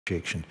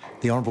Objection.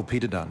 The Honourable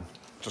Peter Dunn.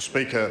 Mr.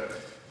 Speaker,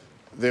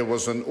 there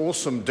was an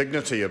awesome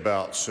dignity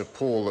about Sir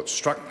Paul that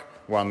struck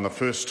one the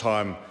first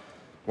time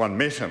one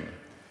met him,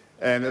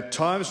 and at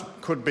times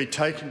could be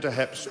taken to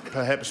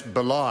perhaps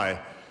belie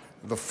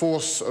the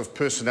force of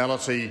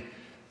personality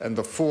and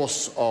the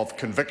force of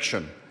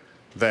conviction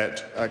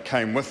that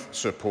came with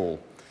Sir Paul.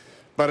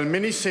 But in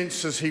many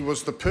senses he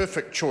was the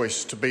perfect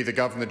choice to be the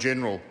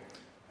Governor-General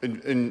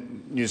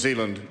in New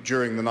Zealand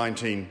during the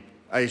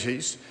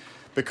 1980s,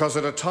 because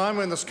at a time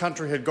when this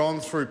country had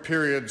gone through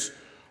periods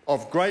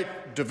of great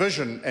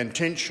division and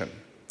tension,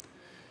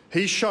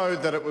 he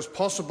showed that it was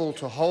possible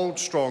to hold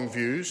strong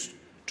views,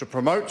 to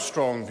promote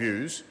strong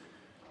views,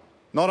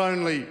 not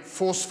only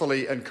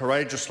forcefully and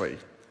courageously,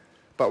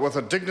 but with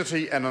a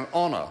dignity and an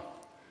honour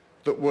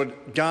that would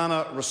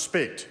garner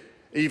respect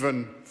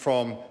even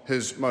from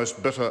his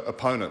most bitter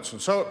opponents.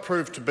 And so it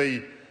proved to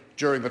be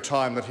during the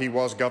time that he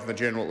was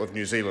Governor-General of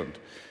New Zealand.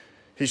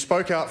 He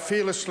spoke out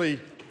fearlessly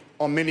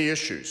on many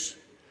issues.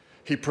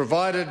 He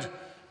provided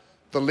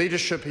the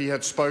leadership he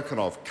had spoken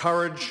of,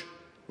 courage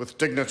with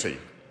dignity,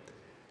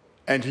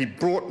 and he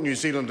brought New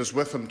Zealanders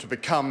with him to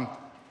become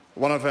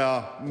one of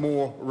our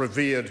more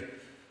revered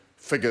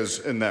figures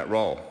in that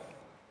role.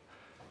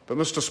 But,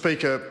 Mr.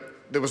 Speaker,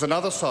 there was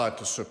another side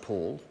to Sir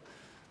Paul.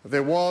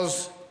 There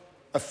was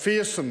a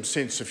fearsome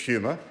sense of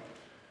humour,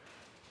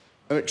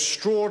 an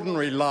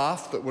extraordinary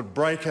laugh that would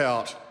break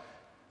out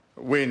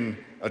when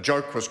a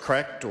joke was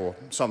cracked or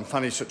some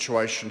funny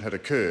situation had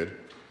occurred,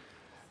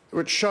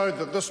 which showed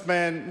that this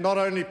man not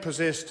only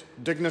possessed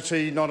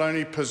dignity, not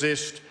only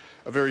possessed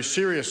a very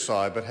serious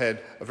side, but had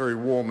a very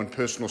warm and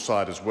personal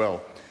side as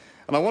well.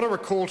 And I want to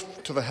recall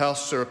to the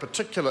House, sir, a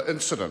particular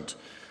incident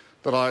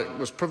that I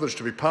was privileged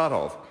to be part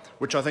of,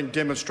 which I think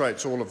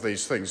demonstrates all of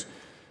these things.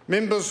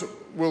 Members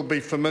will be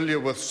familiar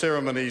with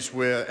ceremonies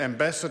where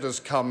ambassadors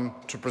come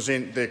to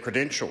present their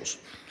credentials.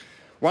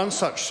 One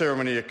such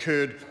ceremony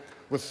occurred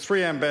with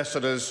 3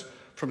 ambassadors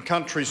from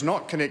countries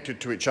not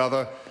connected to each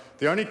other.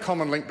 The only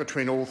common link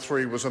between all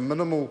 3 was a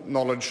minimal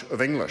knowledge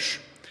of English.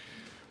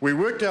 We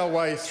worked our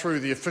way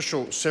through the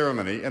official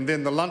ceremony and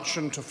then the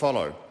luncheon to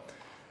follow.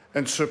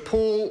 And Sir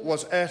Paul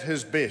was at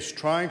his best,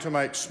 trying to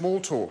make small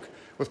talk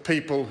with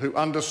people who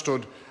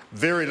understood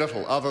very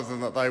little other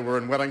than that they were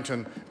in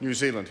Wellington, New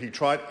Zealand. He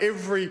tried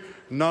every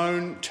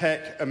known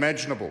tack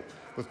imaginable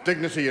with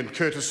dignity and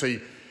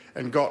courtesy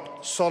and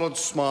got solid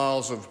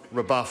smiles of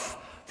rebuff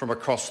from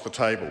across the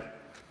table.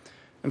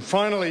 And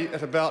finally,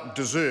 at about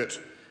dessert,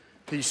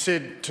 he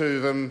said to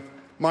them,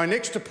 "My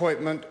next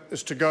appointment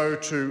is to go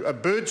to a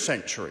bird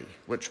sanctuary,"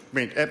 which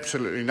meant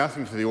absolutely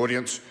nothing to the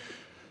audience,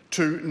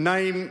 "to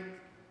name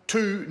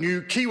 2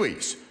 new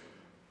Kiwis."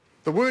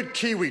 The word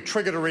Kiwi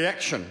triggered a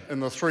reaction in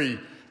the 3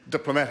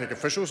 diplomatic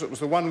officials. It was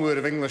the one word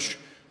of English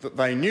that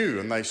they knew,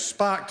 and they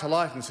sparked to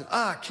life and said,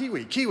 "Ah,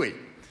 Kiwi, Kiwi."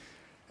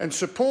 And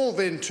Sir Paul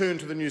then turned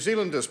to the New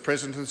Zealanders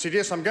present and said,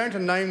 "Yes, I'm going to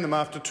name them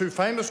after 2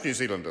 famous New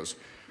Zealanders."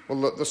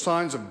 Well, the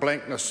signs of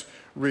blankness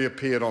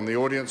reappeared on the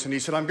audience, and he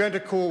said, "I'm going to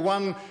call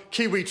one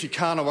Kiwi Te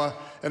Kanawa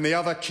and the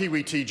other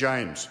Kiwi Te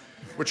James,"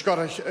 which got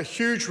a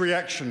huge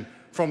reaction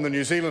from the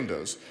New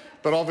Zealanders,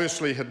 but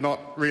obviously had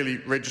not really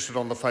registered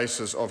on the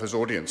faces of his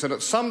audience. And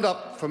it summed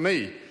up for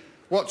me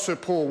what Sir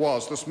Paul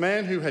was, this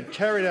man who had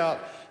carried out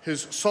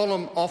his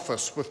solemn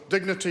office with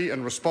dignity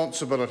and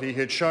responsibility. He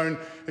had shown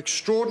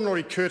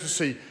extraordinary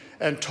courtesy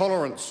and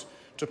tolerance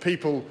to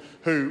people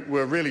who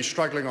were really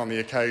struggling on the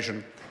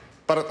occasion,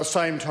 but at the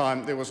same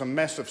time there was a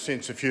massive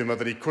sense of humour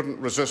that he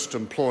couldn't resist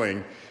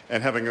employing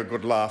and having a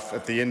good laugh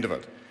at the end of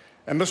it.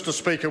 And, Mr.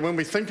 Speaker, when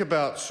we think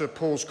about Sir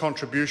Paul's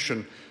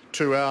contribution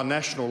to our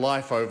national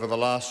life over the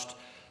last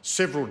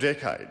several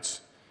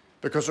decades,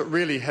 because it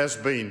really has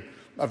been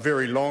a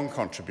very long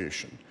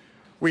contribution,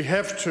 we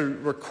have to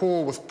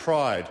recall with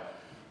pride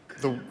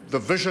the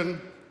vision,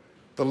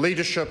 the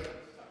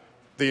leadership,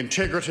 the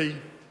integrity,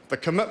 the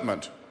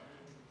commitment,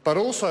 but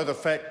also the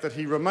fact that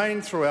he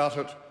remained throughout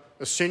it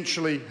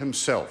essentially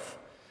himself.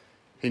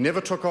 He never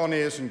took on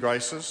airs and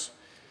graces.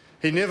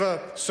 He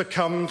never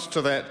succumbed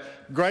to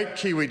that great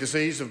Kiwi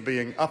disease of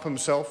being up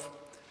himself.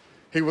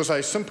 He was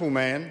a simple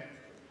man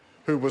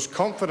who was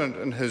confident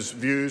in his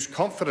views,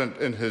 confident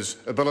in his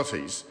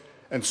abilities,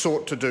 and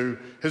sought to do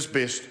his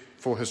best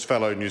for his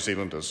fellow New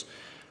Zealanders.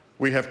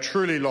 We have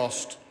truly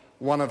lost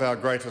one of our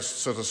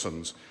greatest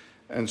citizens,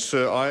 and,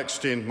 sir, I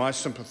extend my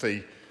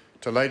sympathy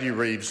to Lady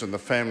Reeves and the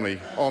family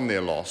on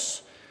their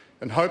loss,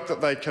 and hope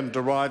that they can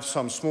derive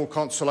some small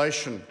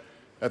consolation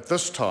at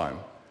this time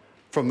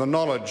from the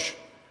knowledge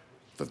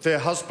that their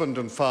husband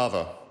and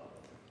father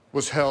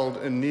was held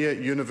in near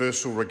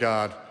universal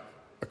regard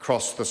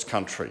across this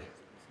country.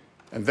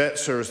 And that,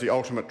 sir, is the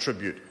ultimate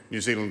tribute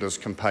New Zealanders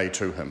can pay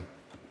to him.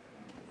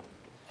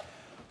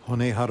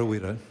 Hone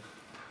Harawira.